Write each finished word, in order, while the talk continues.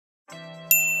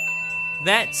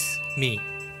That's me.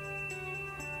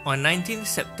 On 19th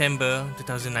September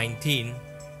 2019,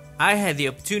 I had the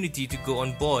opportunity to go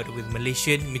on board with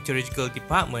Malaysian Meteorological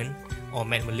Department, or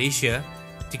MET Malaysia,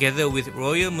 together with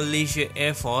Royal Malaysia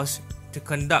Air Force to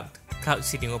conduct cloud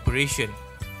seeding operation.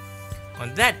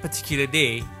 On that particular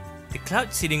day, the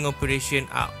cloud seeding operation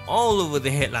are all over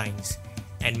the headlines,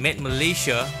 and MET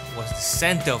Malaysia was the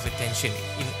center of attention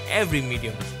in every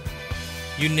medium.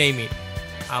 You name it,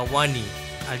 Awani,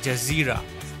 Al Jazeera,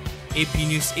 AP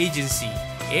News Agency,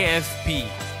 AFP,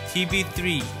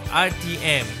 TV3,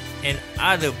 RTM, and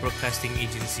other broadcasting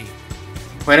agency.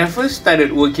 When I first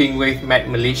started working with MET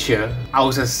Malaysia, I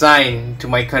was assigned to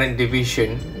my current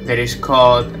division that is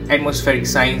called Atmospheric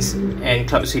Science and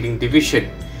Cloud Seeding Division.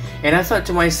 And I thought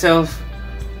to myself,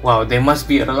 wow, there must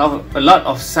be a lot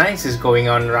of sciences going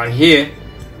on around here.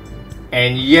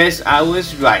 And yes, I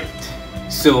was right.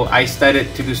 So I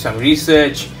started to do some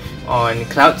research on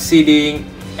cloud seeding,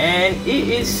 and it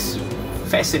is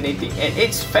fascinating. And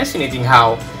it's fascinating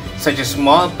how such a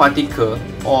small particle,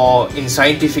 or in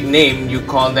scientific name you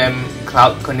call them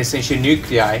cloud condensation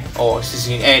nuclei, or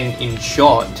CCN in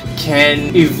short, can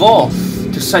evolve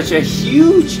to such a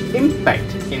huge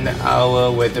impact in our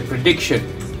weather prediction.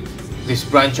 This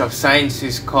branch of science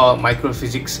is called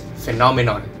microphysics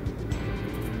phenomenon.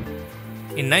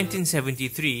 In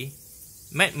 1973,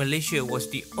 MET Malaysia was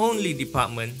the only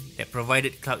department that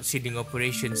provided cloud seeding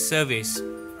operations service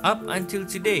up until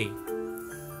today.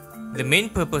 The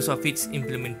main purpose of its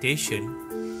implementation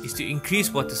is to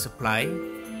increase water supply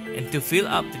and to fill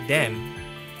up the dam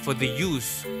for the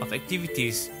use of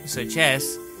activities such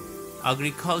as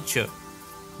agriculture,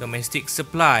 domestic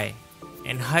supply,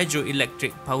 and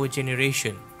hydroelectric power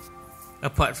generation.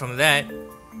 Apart from that,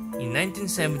 in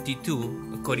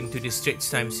 1972, according to the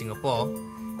Straits Times Singapore,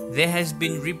 there has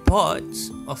been reports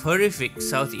of horrific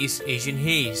Southeast Asian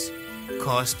haze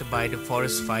caused by the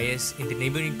forest fires in the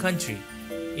neighboring country,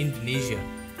 Indonesia.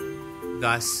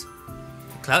 Thus,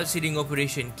 the cloud seeding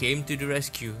operation came to the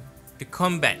rescue to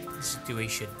combat the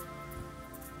situation.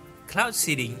 Cloud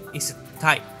seeding is a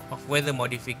type of weather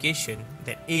modification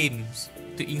that aims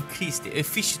to increase the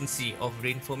efficiency of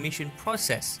rain formation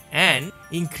process and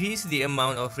increase the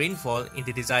amount of rainfall in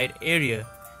the desired area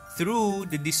through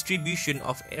the distribution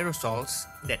of aerosols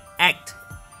that act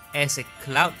as a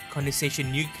cloud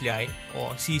condensation nuclei,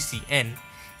 or CCN,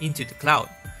 into the cloud,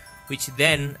 which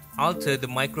then alter the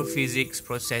microphysics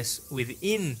process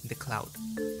within the cloud.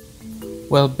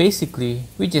 Well, basically,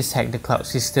 we just hack the cloud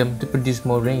system to produce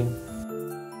more rain.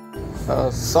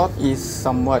 Salt is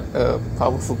somewhat a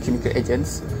powerful chemical agent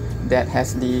that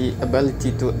has the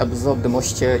ability to absorb the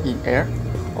moisture in air,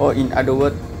 or in other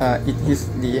words, it is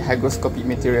the hygroscopic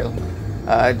material.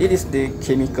 This is the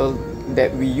chemical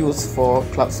that we use for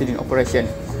cloud seeding operation.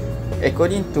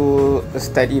 According to a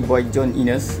study by John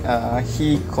Innes,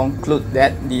 he concluded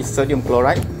that the sodium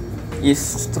chloride is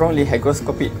strongly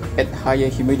hygroscopic at higher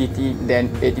humidity than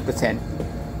 80%.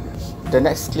 The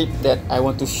next clip that I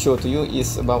want to show to you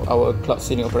is about our cloud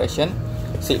seeding operation.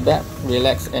 Sit back,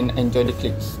 relax, and enjoy the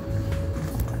clips.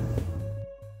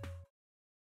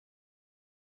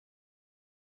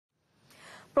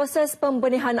 Proses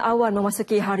pembenihan awan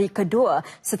memasuki hari kedua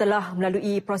setelah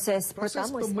melalui proses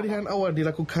pertama. Proses pembenihan awan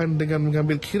dilakukan dengan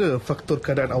mengambil kira faktor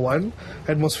keadaan awan,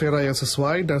 atmosfera yang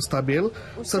sesuai dan stabil,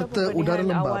 serta udara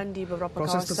lembap. Awan di beberapa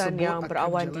kawasan yang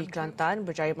berawan di Kelantan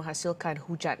berjaya menghasilkan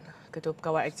hujan. Ketua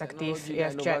Pegawai Eksekutif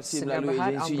AFJET Segar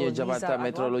Berhad Jabatan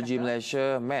Meteorologi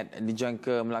Malaysia MET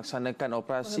dijangka melaksanakan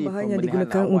operasi bahan yang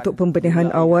digunakan untuk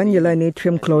pembenihan awan ialah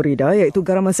natrium klorida, iaitu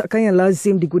garam masakan yang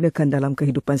lazim digunakan dalam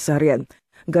kehidupan seharian.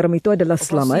 Garam itu adalah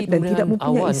selamat dan tidak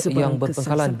mempunyai sebarang yang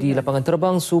berpengkalan di lapangan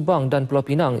terbang Subang dan Pulau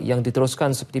Pinang yang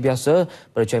diteruskan seperti biasa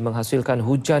berjaya menghasilkan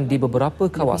hujan di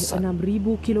beberapa kawasan.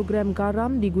 6,000 kilogram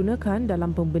garam digunakan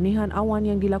dalam pembenihan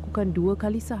awan yang dilakukan 2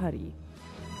 kali sehari.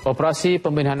 Operasi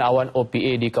pembenihan awan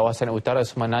OPA di kawasan utara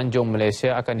Semenanjung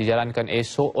Malaysia akan dijalankan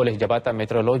esok oleh Jabatan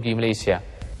Meteorologi Malaysia.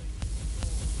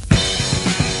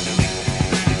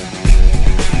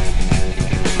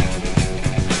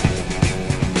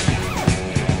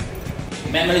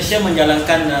 MET Malaysia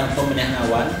menjalankan pembenihan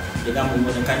awan dengan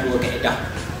menggunakan 2 kaedah.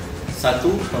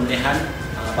 Satu, pembenihan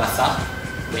basah,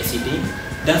 wet seeding,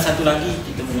 dan satu lagi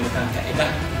kita menggunakan kaedah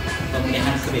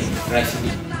pembenihan kering, dry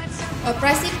seeding.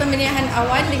 Operasi pembenihan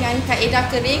awan dengan kaedah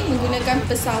kering menggunakan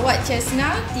pesawat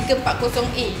Cessna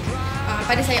 340A.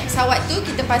 Pada sayap pesawat tu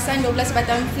kita pasang 12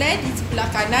 batang flare di sebelah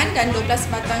kanan dan 12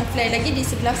 batang flare lagi di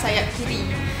sebelah sayap kiri.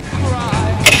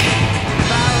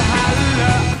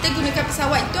 Kita gunakan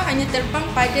pesawat itu hanya terbang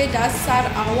pada dasar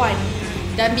awan,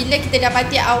 dan bila kita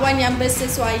dapati awan yang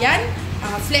bersesuaian,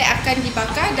 flag akan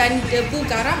dibakar dan debu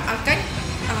garam akan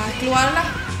keluarlah.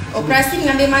 Operasi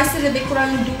mengambil masa lebih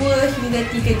kurang 2 hingga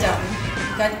 3 jam,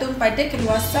 bergantung pada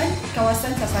keluasan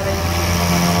kawasan sasaran.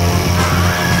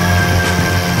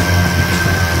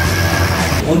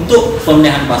 Untuk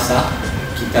pemilihan basah,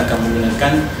 kita akan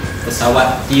menggunakan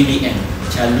pesawat TVM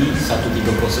Charlie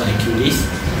 130 Hercules.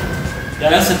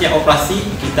 Dalam setiap operasi,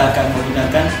 kita akan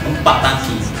menggunakan 4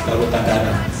 tangki larutan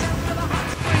garam.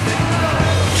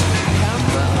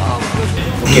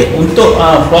 Okey, untuk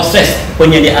proses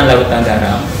penyediaan larutan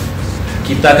garam,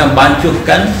 kita akan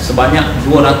bancuhkan sebanyak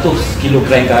 200 kg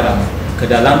garam ke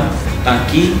dalam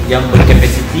tangki yang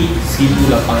berkapasiti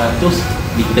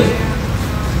 1,800 liter.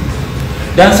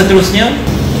 Dan seterusnya,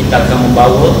 kita akan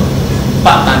membawa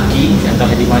 4 tangki yang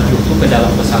telah dimajuk itu ke dalam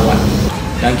pesawat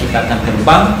dan kita akan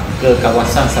terbang ke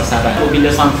kawasan sasaran. Bila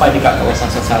sampai dekat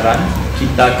kawasan sasaran,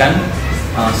 kita akan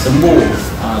sembuh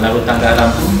larutan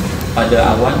garam itu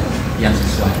pada awan yang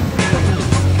sesuai.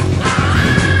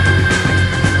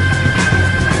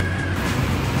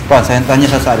 Puan, saya tanya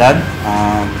soalan.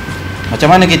 Macam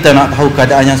mana kita nak tahu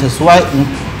keadaan yang sesuai,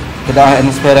 keadaan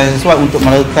atmosfera yang sesuai untuk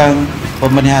melakukan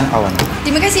pembenihan awan?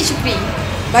 Terima kasih Syukri.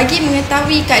 Bagi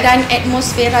mengetahui keadaan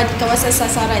atmosfera di kawasan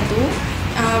sasaran tu,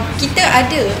 kita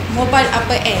ada mobile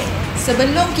upper air.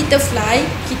 Sebelum kita fly,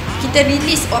 kita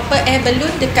release upper air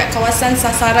balloon dekat kawasan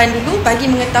sasaran dulu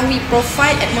bagi mengetahui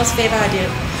profil atmosfera dia.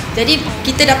 Jadi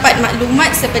kita dapat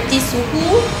maklumat seperti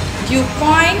suhu, dew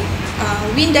point,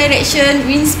 wind direction,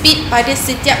 wind speed pada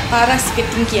setiap paras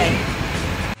ketinggian.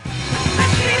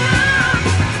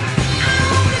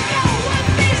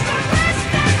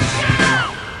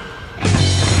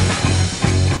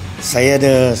 Saya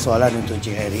ada soalan untuk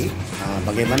Encik Harry.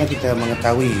 Bagaimana kita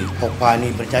mengetahui POPA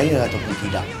ni berjaya ataupun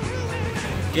tidak?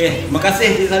 Okey, terima kasih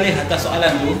Encik Saleh atas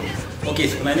soalan tu. Okey,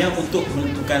 sebenarnya untuk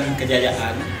menentukan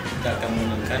kejayaan, kita akan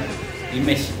menggunakan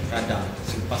image radar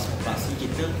selepas operasi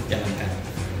kita jalankan.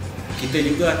 Kita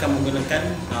juga akan menggunakan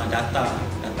data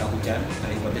hujan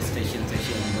daripada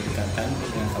stesen-stesen yang berdekatan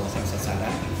dengan kawasan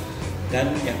sasaran.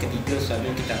 Dan yang ketiga,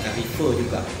 selalu kita akan refer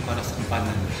juga paras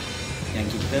empanan yang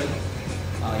kita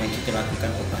lakukan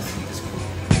operasi tersebut.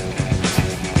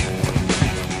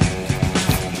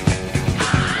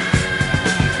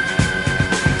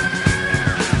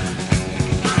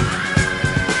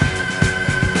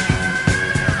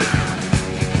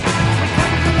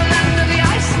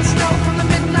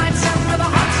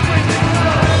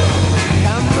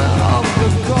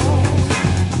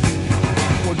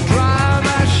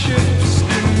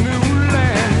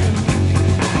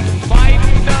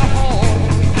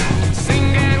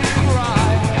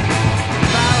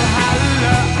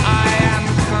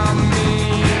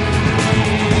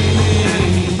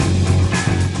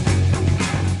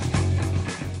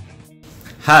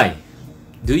 Hi,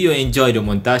 do you enjoy the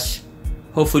montage?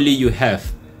 Hopefully you have.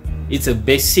 It's a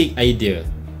basic idea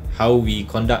how we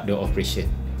conduct the operation.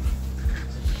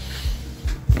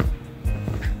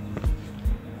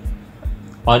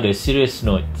 On a serious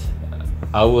note,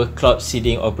 our cloud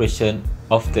seeding operation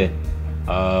often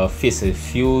face a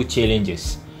few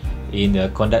challenges in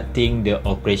conducting the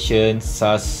operation,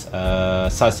 such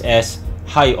as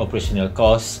high operational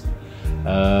costs,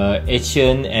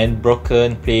 ancient and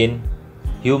broken plane,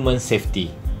 human safety.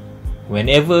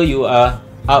 Whenever you are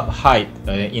up high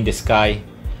in the sky,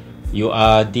 you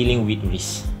are dealing with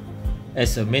risk.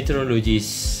 As a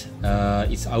meteorologist,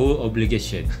 it's our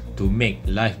obligation to make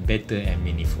life better and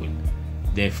meaningful.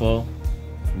 Therefore,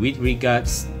 with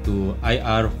regards to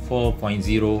IR 4.0,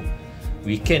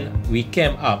 we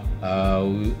came up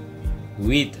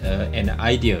with an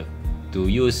idea to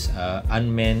use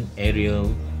unmanned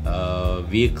aerial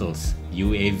vehicles,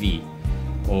 UAV,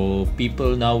 or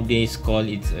people nowadays call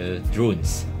it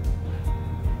drones.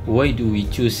 Why do we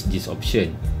choose this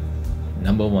option?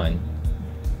 Number one,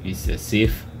 it's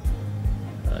safe.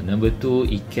 Number two,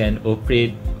 it can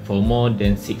operate for more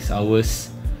than 6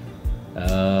 hours.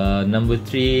 Number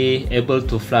three, able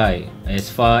to fly as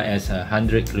far as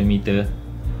 100 km.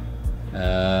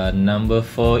 Number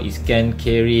four, it can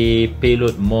carry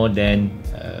payload more than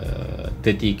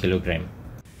 30 kg.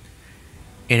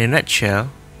 In a nutshell,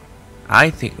 I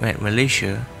think MET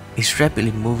Malaysia is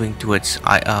rapidly moving towards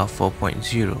IR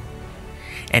 4.0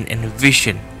 and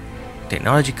envision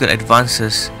technological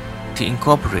advances to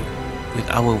incorporate with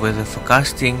our weather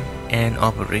forecasting and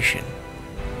operation.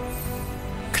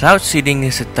 Cloud seeding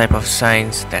is a type of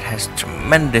science that has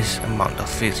tremendous amount of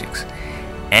physics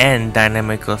and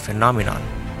dynamical phenomenon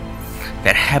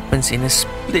that happens in a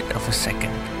split of a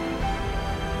second.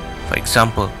 For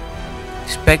example,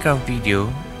 this background video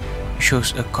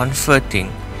shows a converting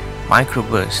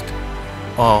microburst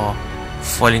or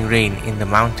falling rain in the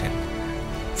mountain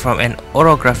from an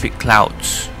orographic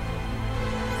clouds.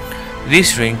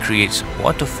 This rain creates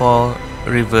waterfall,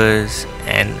 rivers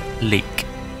and lake.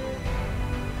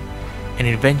 And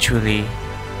eventually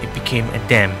it became a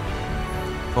dam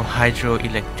for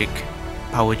hydroelectric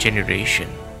power generation.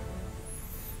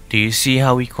 Do you see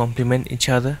how we complement each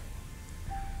other?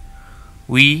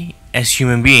 We as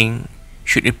human beings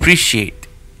should appreciate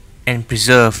and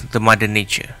preserve the mother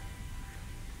nature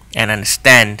and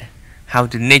understand how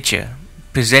the nature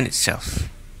presents itself.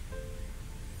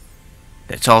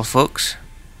 That's all, folks.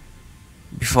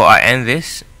 Before I end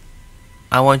this,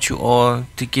 I want you all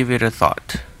to give it a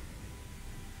thought.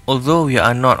 Although we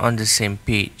are not on the same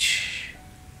page,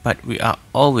 but we are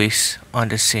always on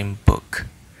the same book.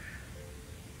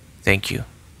 Thank you.